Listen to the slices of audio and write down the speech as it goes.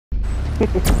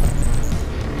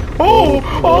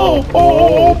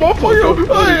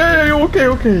motherfucker! Hey,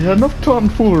 okay, enough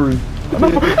tomfoolery.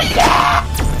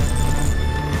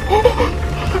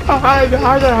 Hi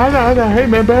there, hey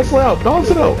man, pass it out, balance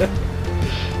it out.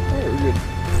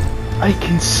 I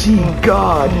can see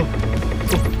God,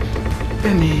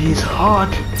 and he's hot.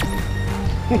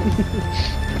 I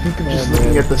think I'm just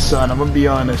looking at the sun, I'm gonna be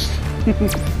honest.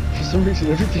 For some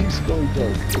reason, everything's going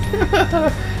dark.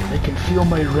 I can feel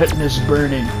my retinas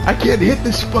burning. I can't hit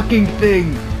this fucking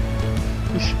thing.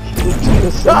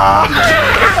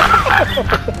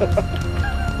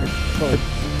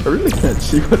 I really can't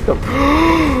see what the.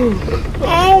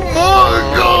 Oh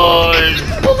my God!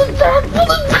 Pull it back!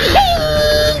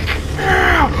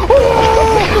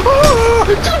 Oh,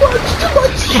 too much!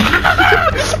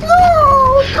 No!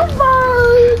 Come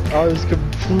on! I was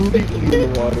completely in the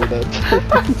water that time.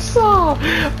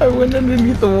 I went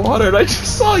underneath the water and I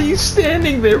just saw you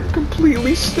standing there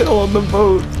completely still on the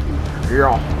boat.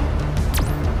 Yeah.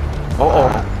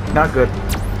 Not good.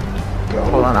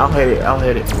 Hold on, I'll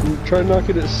hit it. Try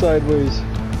knocking it sideways.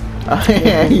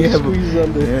 Yeah, squeeze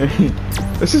under.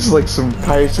 This is like some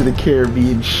Pirates of the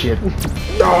Caribbean shit.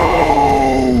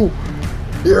 No!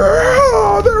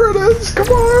 Yeah! There it is! Come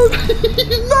on!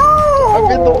 No!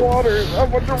 I'm in the water!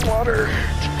 I'm underwater!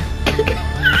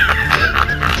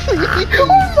 Oh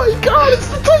my God! It's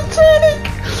the Titanic!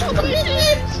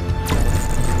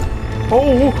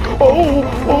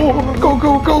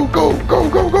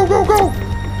 Go!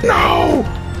 No!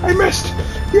 I missed!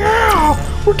 Yeah!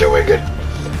 We're doing it!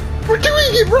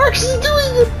 We're actually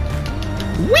doing it!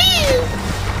 Whee!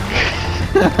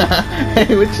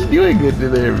 Hey, what you doing under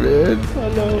there, man? I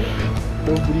know.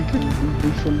 Nobody can move me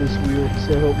from this wheel,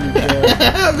 so help me God.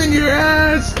 I'm in your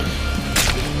ass!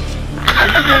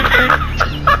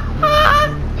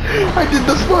 I did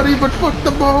the funny, but fuck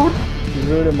the boat! You're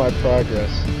ruining my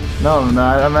progress. No, I'm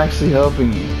not. I'm actually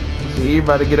helping you. See, you're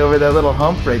about to get over that little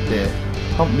hump right there.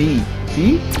 Hump me.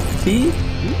 See?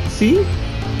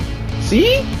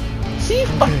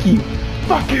 Fuck you!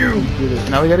 Fuck you!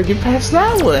 Now we gotta get past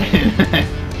that one.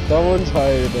 That one's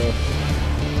higher though.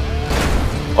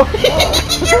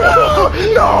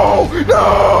 No,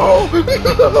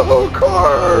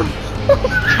 Carb!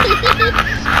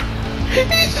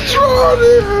 He's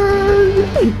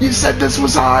drowning! You said this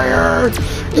was higher!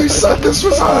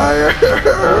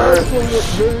 That one went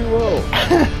very well.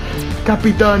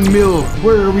 Capitan Mill,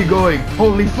 where are we going?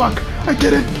 Holy fuck! I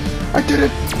did it!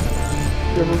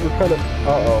 Yeah, we're kind of.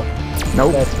 Uh-oh.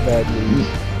 Nope. That's bad news.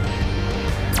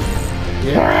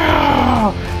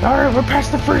 Yeah! Alright, we're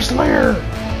past the first layer!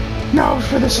 Now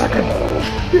for the second!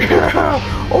 Yeah!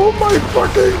 Oh my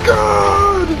fucking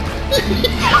God!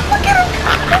 Look at him!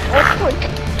 Oh my God!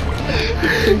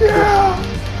 Yeah!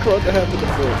 Glad to have it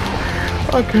aboard.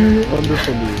 Okay.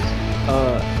 Wonderful news. I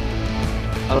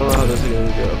don't know how this is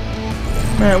gonna go.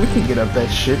 Man, we can get up that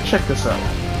shit. Check this out.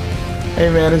 Hey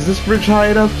man, is this bridge high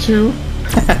enough too?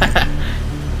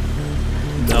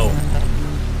 No.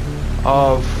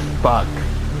 Oh fuck.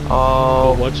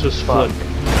 Oh, watch this fuck.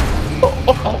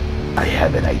 Oh, I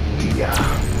have an idea.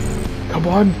 Come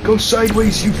on, go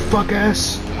sideways, you fuck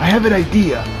ass. I have an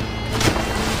idea.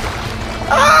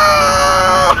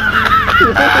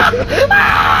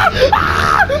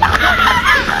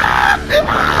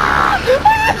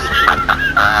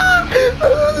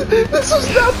 This is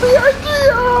not the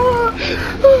idea!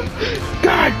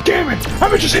 God damn it!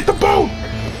 I'ma just hit the boat!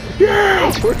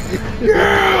 Yeah!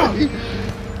 Yeah!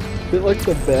 Hit like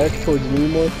the back towards me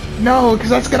more? No, because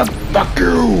that's gonna fuck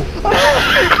you!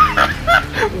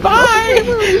 Bye!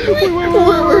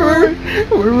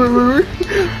 Wait.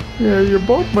 Yeah, your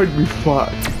boat might be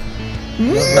fucked.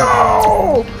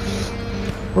 No!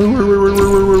 Wait.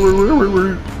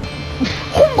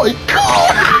 Oh my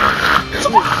God!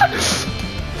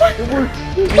 It worked!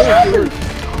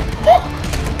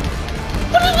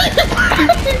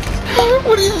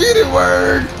 What do you mean it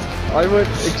worked? I went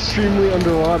extremely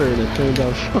underwater and it turned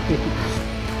out fine.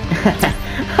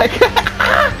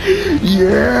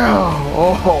 Yeah!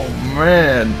 Oh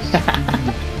man!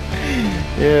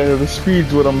 Yeah, the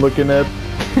speed's what I'm looking at.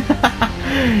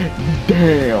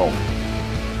 Damn!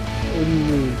 What do you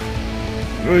mean?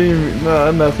 What do you mean?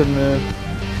 Nah, nothing, man.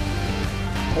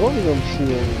 I don't think I'm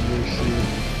seeing what you're seeing.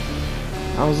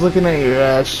 I was looking at your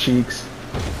ass cheeks.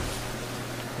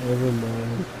 Never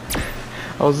mind.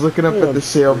 I was looking up at the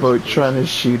sailboat trying to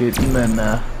shoot it, and then,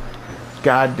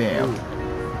 goddamn.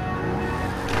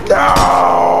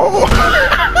 No!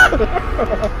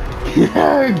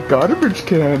 Yeah, garbage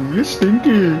can, you're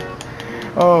stinky.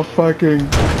 Oh, fucking.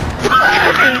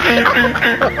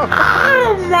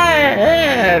 Oh, my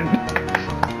head!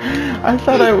 I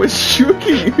thought I was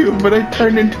shooting you, but I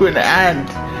turned into an ant.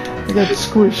 I got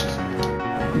squished.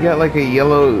 You got like a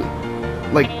yellow,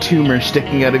 like, tumor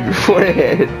sticking out of your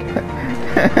forehead.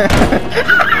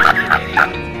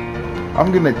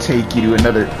 I'm gonna take you to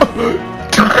another...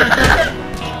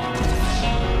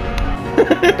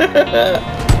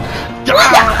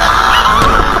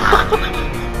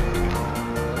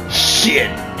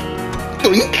 Shit!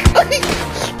 Doink!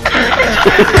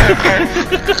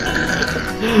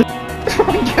 Oh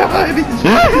my god,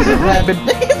 he's a rabbit.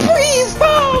 Please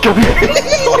stop!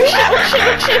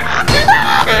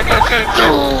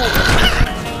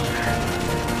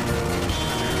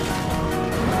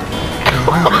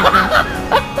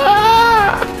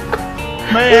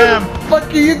 Ma'am! Fuck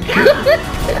are you doing?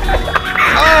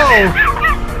 Oh!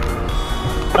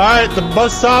 Alright, the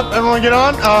bus stop, everyone get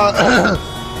on?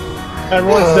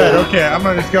 Everyone's dead. Okay, I'm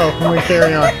gonna just go. I'm gonna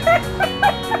carry on.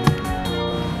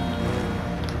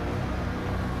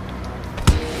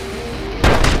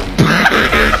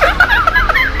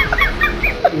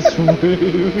 It's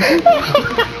rude.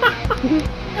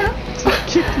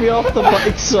 Kicked me off the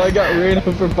bike, so I got ran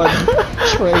over by the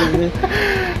train.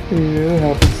 Yeah, it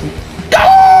happens.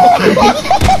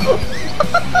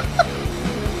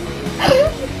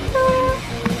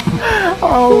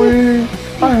 Oh,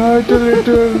 I had to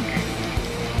return.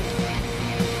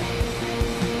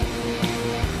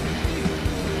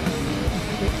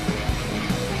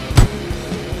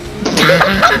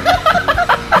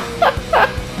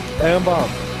 AUNBOMB.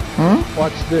 Huh?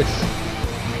 Watch this.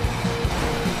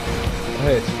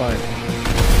 Hey, it's fine.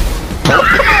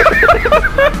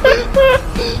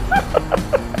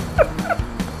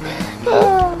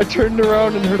 I turned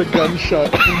around and heard a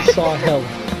gunshot and saw help.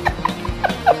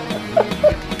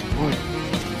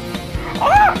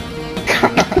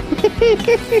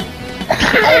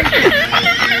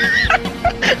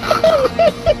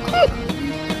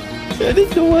 I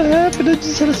didn't know what happened, I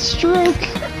just had a stroke.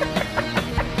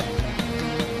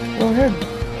 Go ahead,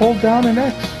 hold down an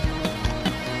X.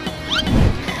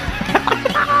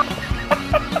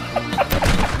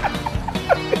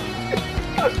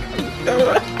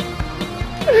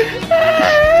 I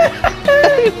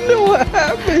didn't know what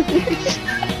happened.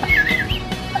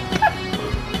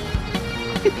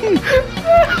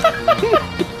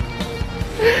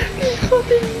 You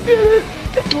fucking did it!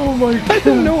 Oh my god. I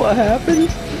didn't know what happened.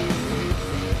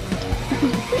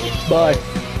 Bye.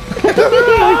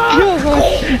 Oh my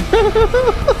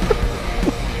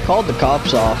god. Called the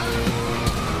cops off.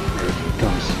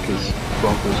 Because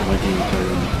Broncos are my game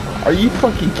tournament. Are you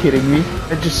fucking kidding me?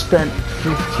 I just spent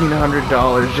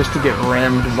 $1,500 just to get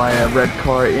rammed by a red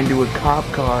car into a cop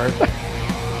car.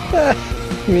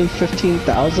 You mean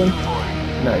 15,000?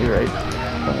 No, you're right.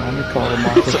 I'm gonna call them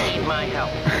off. Need my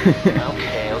help.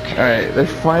 Okay. Alright, they're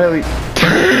finally...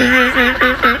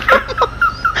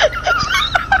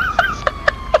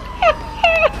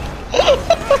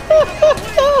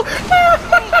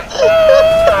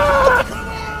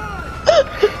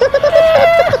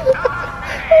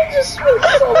 I just spent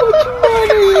so much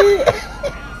money!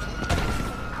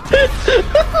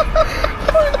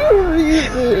 For no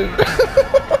reason!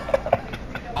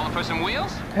 All for some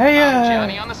wheels? Hey,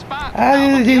 Johnny on the spot. How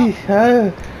about you?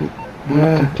 I'm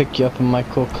gonna come pick you up in my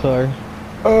cool car.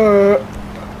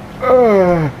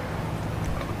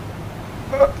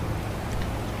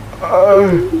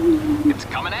 It's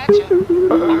coming at you.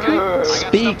 Okay, I got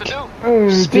Speak. stuff to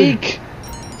do. Speak!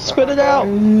 Spit it out!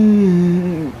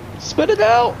 Spit it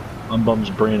out! AUNBOMB's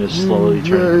brain is slowly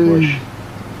turning to mush.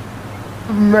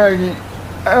 Maggie,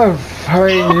 I'll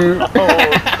find you.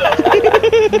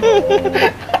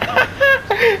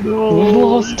 We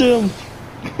lost him!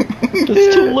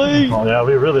 It's too late! Oh yeah,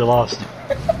 we really lost.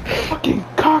 Fucking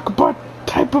cockbutt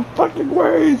type of fucking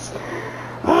ways.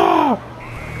 Ah.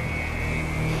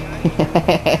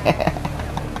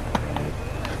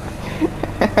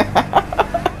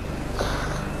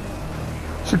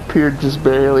 She appeared just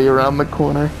barely around the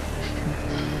corner.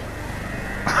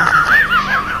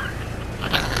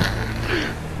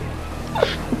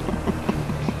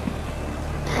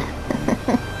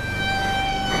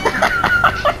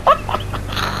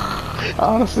 I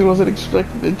honestly wasn't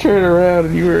expecting to turn around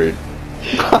and you were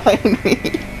behind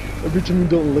me. Every time you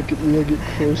don't look at me, I get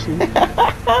closer.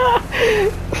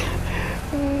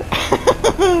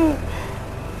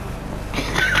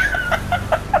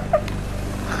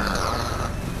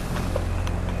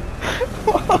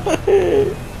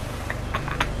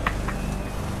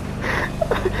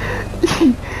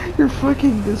 You're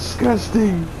fucking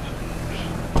disgusting.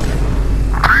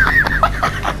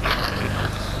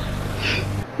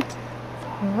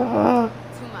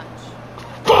 Too much.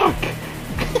 Fuck!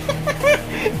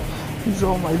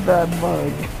 Oh my bad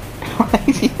mug. Why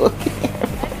is he looking at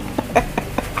me?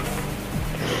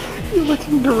 You're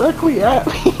looking directly at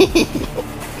me.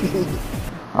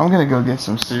 I'm gonna go get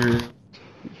some cereal.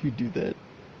 You do that.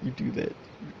 You do that.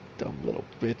 You dumb little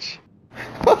bitch.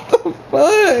 What the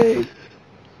fuck?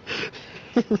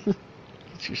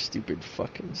 Get your stupid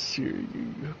fucking cereal,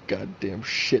 you goddamn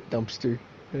shit dumpster.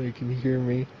 You can hear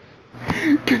me.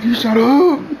 Can you shut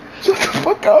up? Shut the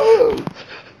fuck up.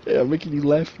 Yeah, I'm making you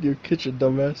laugh in your kitchen,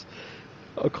 dumbass.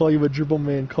 I'll call you a dribble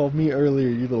man. Called me earlier,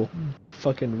 you little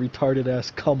fucking retarded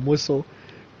ass cum whistle.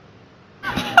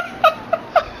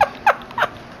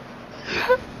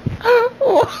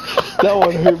 That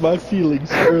one hurt my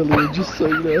feelings earlier, just so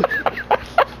you know.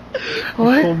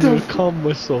 What Called me a cum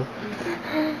whistle.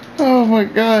 Oh my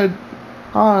god.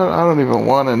 I don't even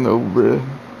want to know, bruh.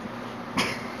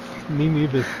 Me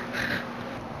neither.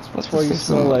 That's why you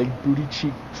smell like booty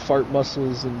cheek fart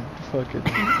muscles and fucking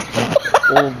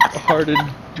old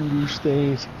hardened doo-doo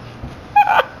stains.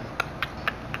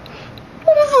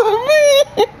 What does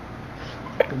that mean?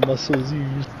 The muscles you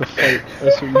used to fight,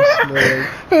 that's what you smell like.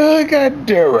 Oh, god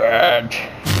damn it.